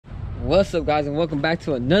What's up, guys, and welcome back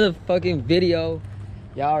to another fucking video.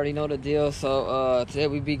 Y'all already know the deal. So today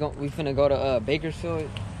we finna go to Bakersfield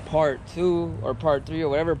part 2 or part 3 or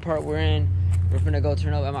whatever part we're in. We're finna go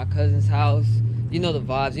turn up at my cousin's house. You know the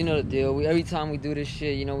vibes, you know the deal. Every time we do this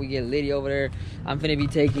shit, you know, we get litty over there. I'm finna be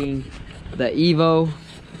taking the Evo,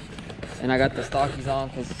 and I got the stockies on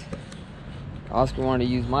because Oscar wanted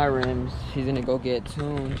to use my rims. He's gonna go get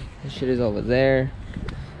tuned. This shit is over there.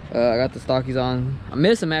 I got the stockies on. I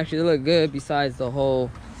miss them actually. They look good besides the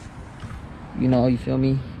whole, you know, you feel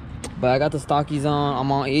me? But I got the stockies on.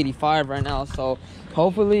 I'm on 85 right now, so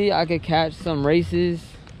hopefully I could catch some races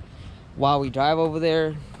while we drive over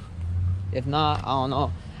there. If not, I don't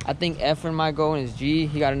know. I think Efren might go in his G.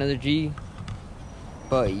 He got another G.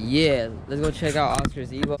 But yeah, let's go check out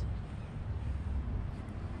Oscar's Evo.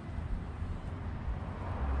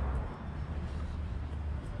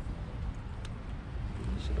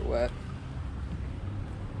 Wet.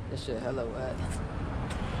 This shit hella wet.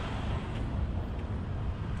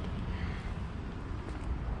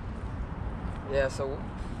 Yeah, so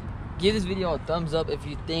give this video a thumbs up if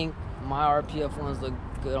you think my RPF ones look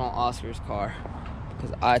good on Oscar's car,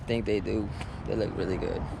 because I think they do. They look really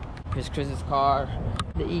good. Here's Chris's car,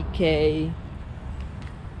 the EK.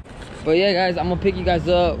 But yeah, guys, I'm gonna pick you guys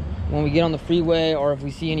up when we get on the freeway, or if we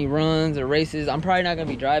see any runs or races. I'm probably not gonna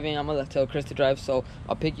be driving. I'm gonna tell Chris to drive, so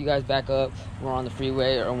I'll pick you guys back up when we're on the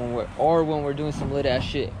freeway or when we're doing some lit ass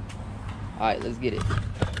shit. All right, let's get it. Shut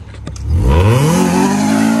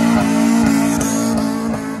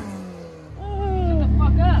the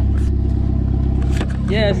fuck up.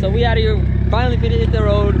 Yeah, so we out of here. Finally finna hit the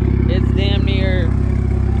road. It's damn near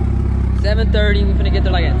 7:30. We finna get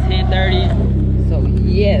there like at 10:30. So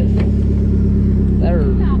yes.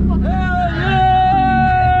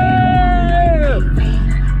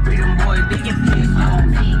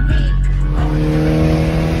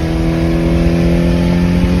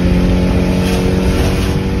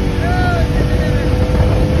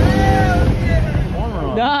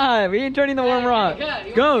 Nah, we ain't turning the warmer on.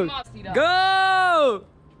 Go! Go!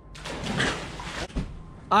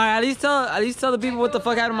 Alright, at least tell the people what the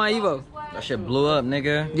fuck happened to my Evo. That shit blew up,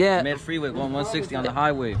 nigga. Yeah. Mid freeway going 160 on the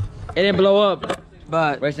highway. It didn't blow up,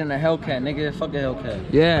 but Racing the Hellcat, nigga. Fuck the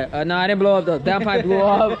Hellcat. yeah, no, it didn't blow up though. That pipe blew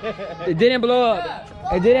up. It didn't blow up.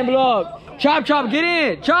 It didn't blow up. Chop, chop, get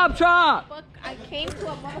in. Chop, chop. Fuck, I came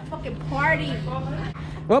to a motherfucking party.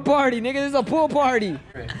 What party, nigga? This is a pool party.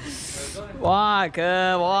 Why, cuz?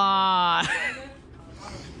 Why?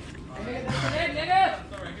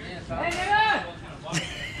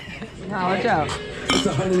 Nah, watch out.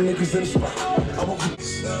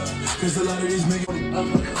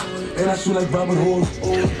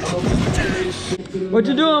 What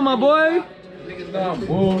you doing, my boy?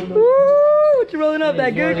 Woo, what you rolling up?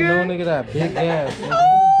 That good, good? Nigga, that big ass.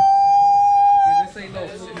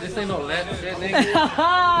 This ain't no Latin shit, nigga.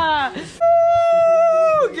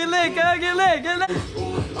 Woo! Get lit, cuz, get lit, get lit.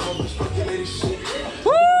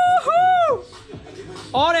 Woo-hoo!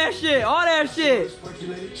 All that shit, all that shit.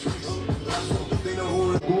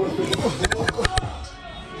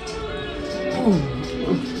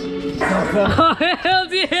 Oh,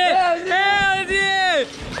 hell yeah! Hell yeah!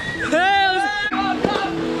 Hell yeah!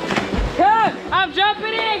 Cut! I'm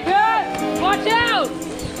jumping in, cut! Watch out!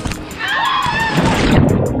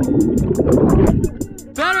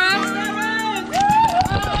 Better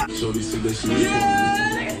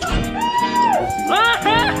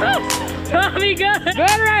Tommy good!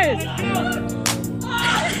 Better race!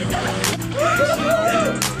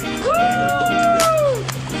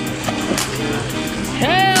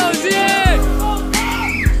 Hell yeah!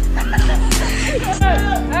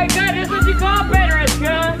 Hey, God, this is what you call better race, cuz!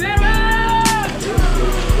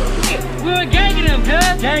 We were ganging him,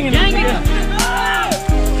 cuz! Ganging him!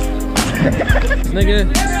 Nigga.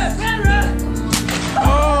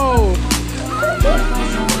 Oh!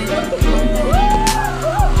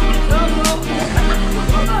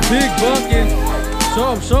 Big bucket.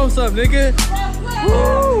 Show him something, nigga.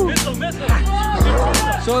 Woo! Missile.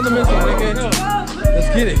 Show him the missile, nigga. Let's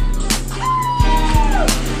get it.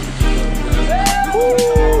 Woo!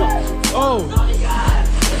 Oh!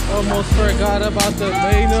 Almost forgot about the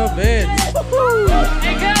main event.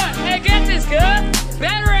 Hey, God! Hey, get this, cuz!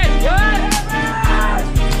 Better race, cuz!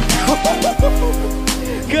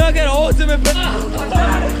 Good, get ultimate.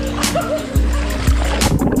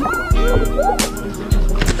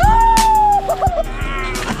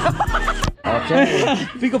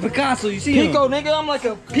 Pico Picasso, you see Pico, nigga, I'm like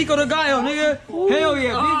a Pico de Gallo, nigga. Hell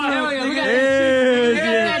yeah, hell yeah, we got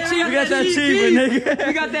that cheap. We got that cheap, nigga.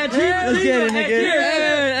 We got that cheap. Let's get it, nigga.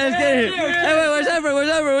 Let's get it. Hey, wait,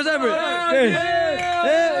 what's up? Hey,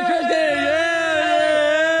 Chris, get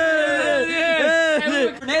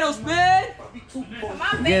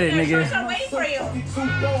get it, nigga. I'm waiting for you.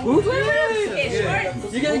 Who's with It's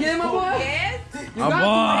short. You gonna get it, my boy? Yes. My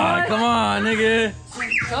boy, come on, nigga.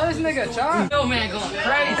 Tell this nigga, John. Yo, man, going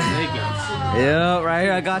crazy. Yeah, right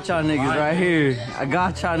here. I got y'all niggas right here. I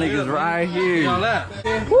got y'all niggas right here.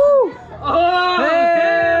 Woo! Oh,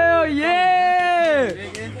 hell yeah!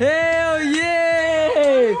 Hell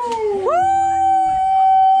yeah!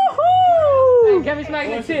 Woo! Kevin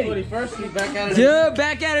smacking the titty. Yeah,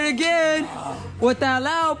 back at it again with that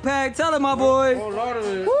loud pack. Tell him, my boy.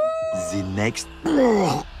 The next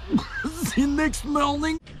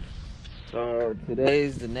morning. So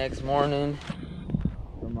today's the next morning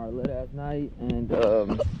from our lit ass night,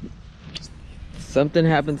 and something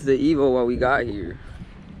happened to the Evo while we got here,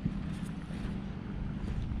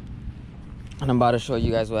 and I'm about to show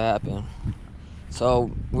you guys what happened.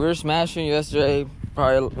 So we were smashing yesterday.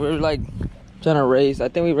 Probably we were like trying to race. I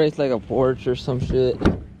think we raced like a porch or some shit,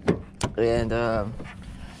 and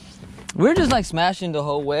we were just like smashing the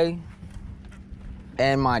whole way.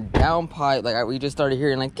 And my downpipe, like we just started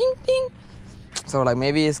hearing like ding ding. So like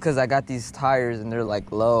maybe it's because I got these tires and they're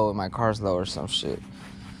like low and my car's low or some shit,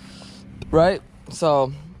 right?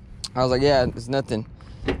 So I was like, yeah, it's nothing.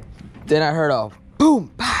 Then I heard a boom,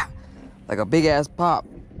 pop, like a big ass pop.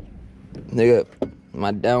 Nigga,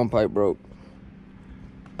 my downpipe broke.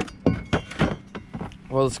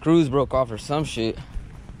 Well, the screws broke off or some shit,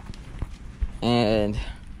 and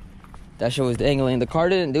that shit was dangling. The car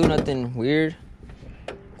didn't do nothing weird.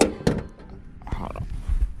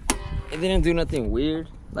 It didn't do nothing weird,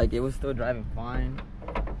 like it was still driving fine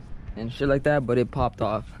and shit like that, but it popped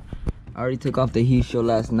off. I already took off the heat shield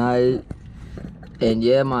last night, and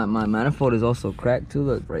yeah, my manifold is also cracked too.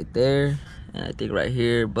 Look right there, and I think right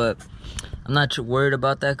here, but I'm not too worried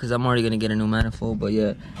about that because I'm already gonna get a new manifold. But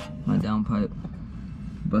yeah, my downpipe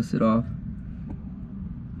busted off.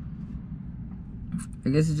 I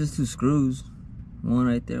guess it's just two screws, one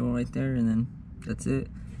right there, and then that's it.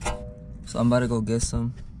 So I'm about to go get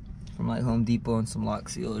some from like Home Depot and some lock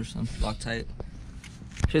seal or some Loctite.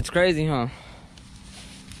 Shit's crazy, huh?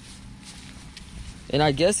 And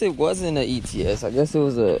I guess it wasn't an ETS. I guess it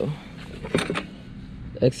was a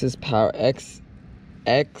XS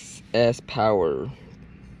power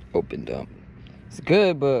open dump. It's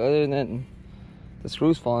good, but other than that, the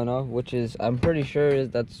screws falling off, which is I'm pretty sure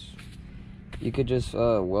that's you could just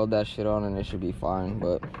weld that shit on and it should be fine.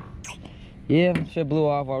 But yeah, shit blew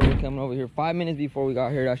off while we were coming over here. 5 minutes before we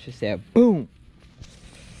got here, that shit said boom.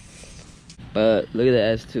 But look at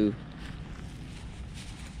the S2.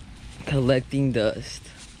 Collecting dust.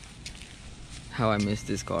 How I missed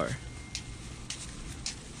this car.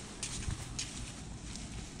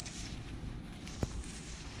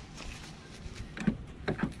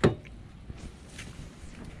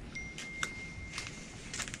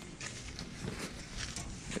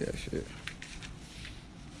 Yeah, shit.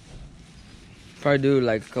 Probably do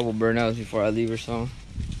like a couple burnouts before I leave or something.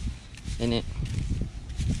 In it.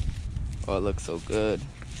 Oh, it looks so good.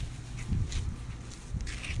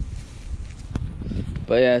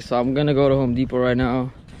 But yeah, so I'm gonna go to Home Depot right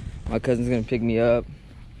now. My cousin's gonna pick me up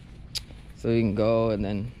so we can go, and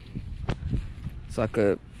then so I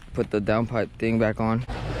could put the downpipe thing back on.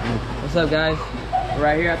 What's up, guys? We're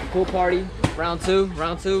right here at the pool party. Round two.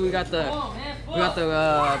 We got the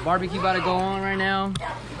barbecue about to go on right now.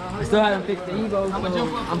 I still haven't fixed the Evo, so I'm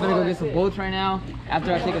gonna go get some boats right now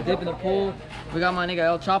after I take a dip in the pool. We got my nigga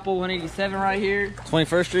El Chapo 187 right here.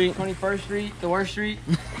 21st Street. 21st Street, the worst street.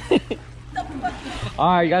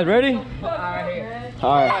 All right, you guys ready? All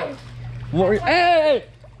right. Hey,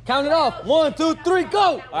 count it off. 1, 2, 3, go.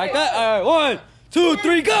 All right, all right. 1, 2,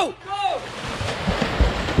 3, go.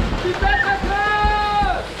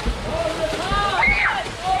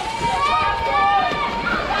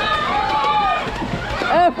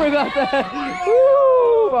 I forgot that.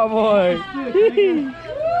 Woo, my boy.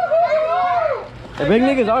 The big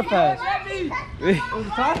niggas are fast. Was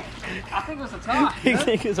it top? I think it was the top. Big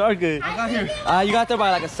niggas are good. I got here. You got there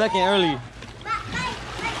by like a second early.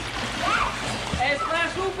 Hey,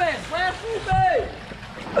 splash hoopin'! Splash hoopin'!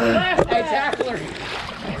 Hey, tackler!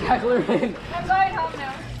 Tackler in. I'm going home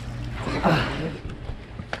now.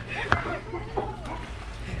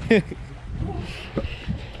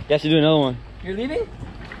 Yeah, should do another one. You're leaving? Leave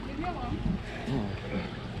me alone.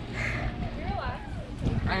 Relax.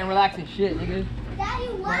 I ain't relaxing shit, nigga. Daddy,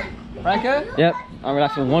 what? Right, cuz? Yep, I'm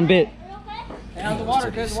relaxing one bit. Hey, how's the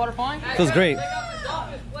water, cuz? The water fine? Feels great.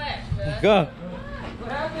 Go.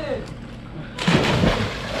 What happened?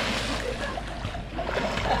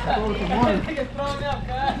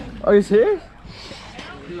 Are you serious?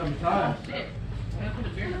 Dude, I'm tired.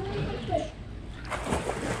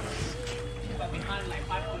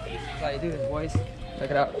 That's how you do this, boys.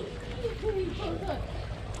 Check it out.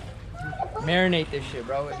 Marinate this shit,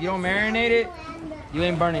 bro. If you don't marinate it, you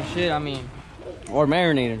ain't burning shit. I mean, Or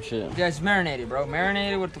marinating shit. just marinate it, bro.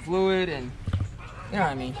 Marinate it with the fluid and, you know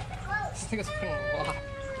what I mean. This thing is full of water.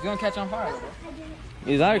 It's gonna catch on fire, bro.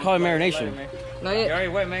 He's already called it marination. Not You yet. already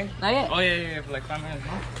wet, man? Not yet. Oh, yeah, for like 5 minutes,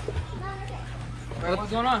 huh?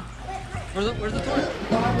 What's going on? Where's the toilet?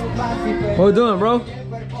 What we doing, bro?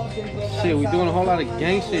 Shit, we doing a whole lot of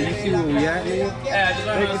gang shit. You see where we at, nigga? Yeah, I just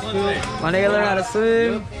learned how to swim today. My nigga learned how to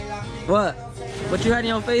swim. What? What you had in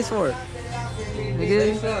your face for?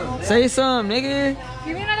 Nigga, say something, nigga.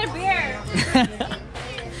 Give me another beer.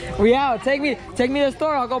 We out. Take me to the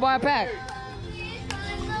store. I'll go buy a pack.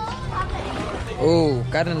 Oh,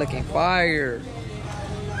 carne looking fire.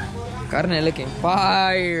 Carne looking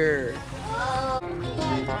fire.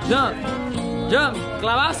 Jump, jump,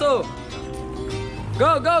 clavazo.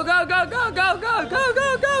 Go, go, go, go, go, go, go, go,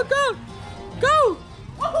 go, go, go, go.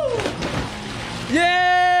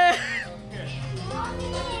 Yeah.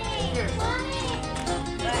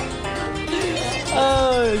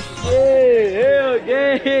 Oh shit! Hell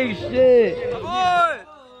gang shit! Boy!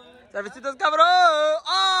 Cervecitas cabrón!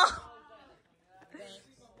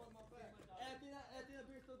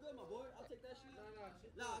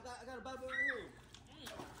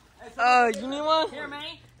 Oh! You need one? Here,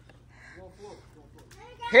 man.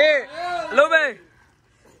 Here! Lube!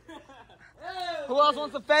 Who else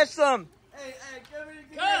wants to fetch some? Good.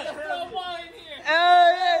 Throw a ball in here.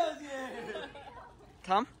 Hey!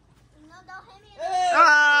 Tom?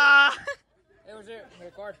 Ah! Hey, what's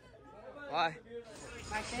your card? Why?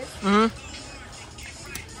 Like this? Mm-hmm.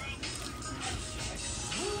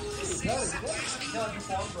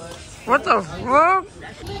 What the fuck?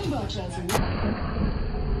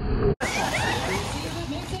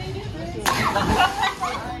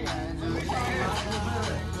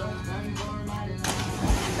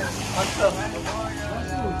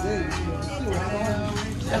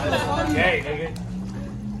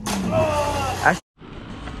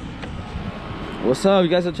 What's up? You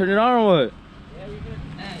guys are turning it on or what? Yeah, we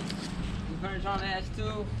finna turn on the ass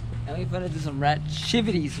too, and we finna do some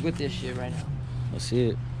activities with this shit right now. Let's see it.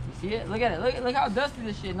 You see it? Look at it. Look how dusty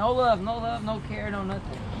this shit. No love, no care, no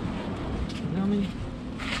nothing. You know what I mean?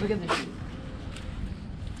 Look at this shit.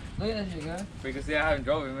 Look at that shit, guys. Because see, I haven't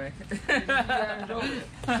drove it, man. Hey, look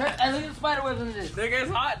at the spider webs in this. Nigga,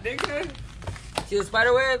 it's hot, nigga. See the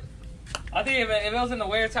spider web? I think if it was in the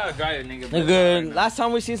winter time, I'd drive it, nigga. but Nigga, last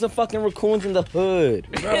time we seen some fucking raccoons in the hood.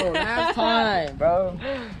 Bro, last time, bro.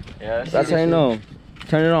 Yeah, That's how you know.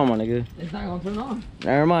 Turn it on, my nigga. It's not gonna turn on.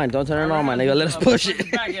 Never mind. Don't turn it on, my nigga. Let us push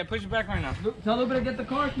it. Back, yeah, push it back right now. Tell Lupe to get the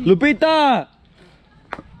car key. Lupita!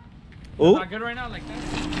 Oh. Not good right now, like that.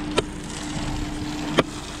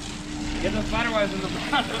 Get the spider webs in the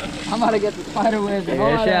front. I'm about to get the spider webs. Yeah,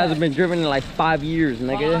 that shit hasn't been driven in like 5 years,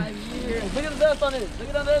 nigga. 5 years. Look at the dust on it. Look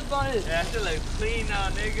at the dust on it. Yeah, that shit looks clean now,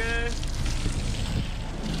 nigga.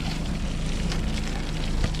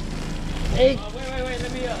 Hey. Wait,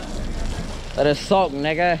 let me Let it soak,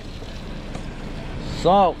 nigga.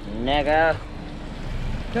 Soak, nigga.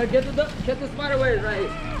 Get the spider webs right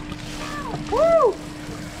here. Woo!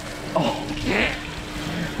 Oh.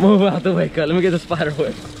 Move out the way, cut. Let me get the spider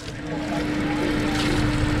web.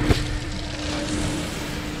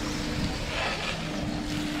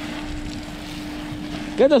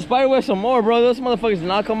 Get the spider web some more, bro. Those motherfuckers did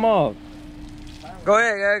not come off. Go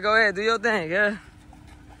ahead, yeah, go ahead. Do your thing, yeah.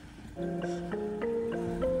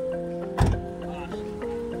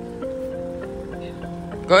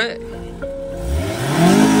 Go ahead.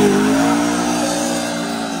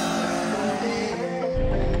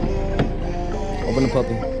 Open the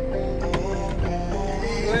puppy.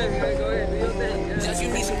 Go ahead. Do your thing, yeah.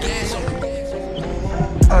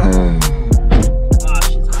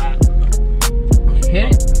 Hit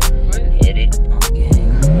it. Go ahead. Hit it.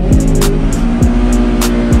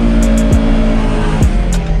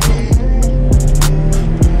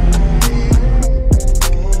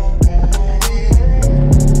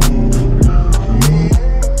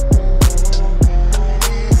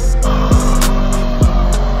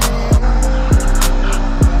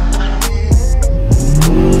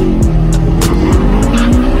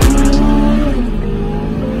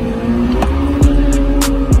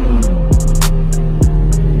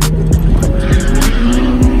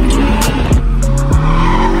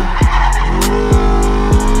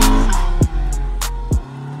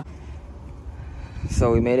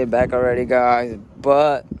 So we made it back already, guys,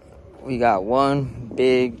 but we got one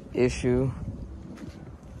big issue.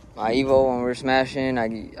 My Evo, when we were smashing,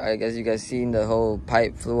 I guess you guys seen the whole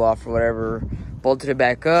pipe flew off or whatever, bolted it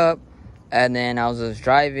back up, and then I was just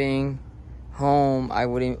driving home. I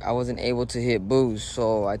wasn't able to hit boost,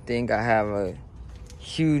 so I think I have a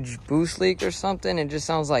huge boost leak or something. It just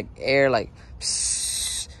sounds like air, like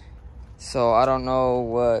psst. So I don't know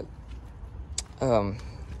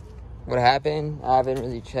what happened. I haven't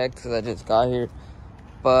really checked because I just got here,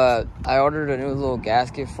 but I ordered a new little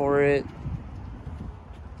gasket for it,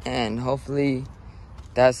 and hopefully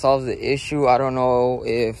that solves the issue. I don't know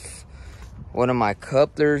if one of my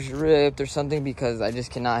couplers ripped or something, because I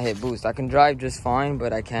just cannot hit boost. I can drive just fine,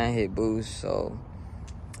 but I can't hit boost. So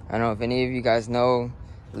I don't know if any of you guys know.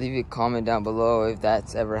 Leave a comment down below if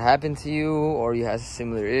that's ever happened to you or you have a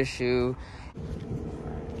similar issue.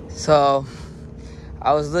 So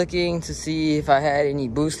I was looking to see if I had any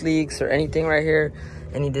boost leaks or anything right here,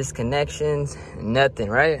 any disconnections. Nothing,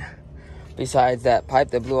 right? Besides that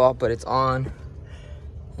pipe that blew off, but it's on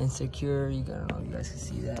and secure. I don't know if you guys can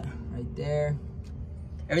see that right there.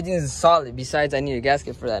 Everything is solid. Besides, I need a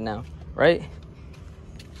gasket for that now, right?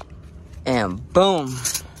 And boom,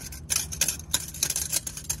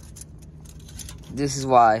 this is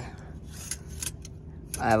why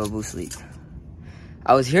I have a boost leak.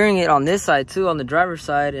 I was hearing it on this side too, on the driver's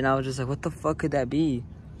side, and I was just like, what the fuck could that be?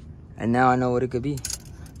 And now I know what it could be.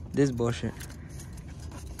 This bullshit.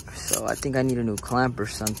 So I think I need a new clamp or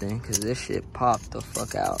something, because this shit popped the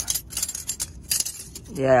fuck out.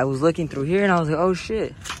 Yeah, I was looking through here and I was like, oh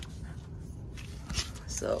shit.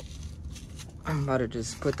 So I'm about to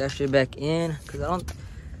just put that shit back in, because I don't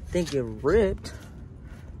think it ripped.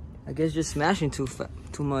 I guess just smashing too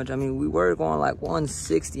much. I mean, we were going like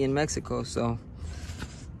 160 in Mexico, so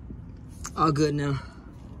all good now.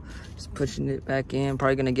 Just pushing it back in.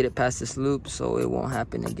 Probably gonna get it past this loop so it won't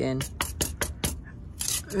happen again.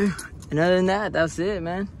 And other than that, that's it,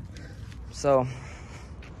 man. So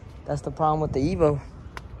that's the problem with the Evo.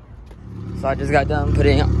 So I just got done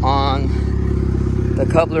putting on the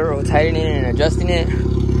coupler, or tightening it and adjusting it.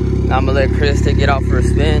 Now I'm gonna let Chris take it out for a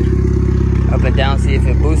spin, up and down, see if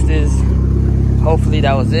it boosts. Hopefully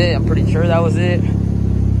that was it. I'm pretty sure that was it.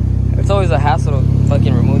 It's always a hassle to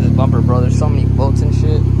fucking remove this bumper, bro. There's so many bolts and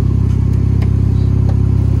shit.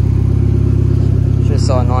 It's just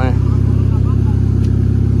so annoying.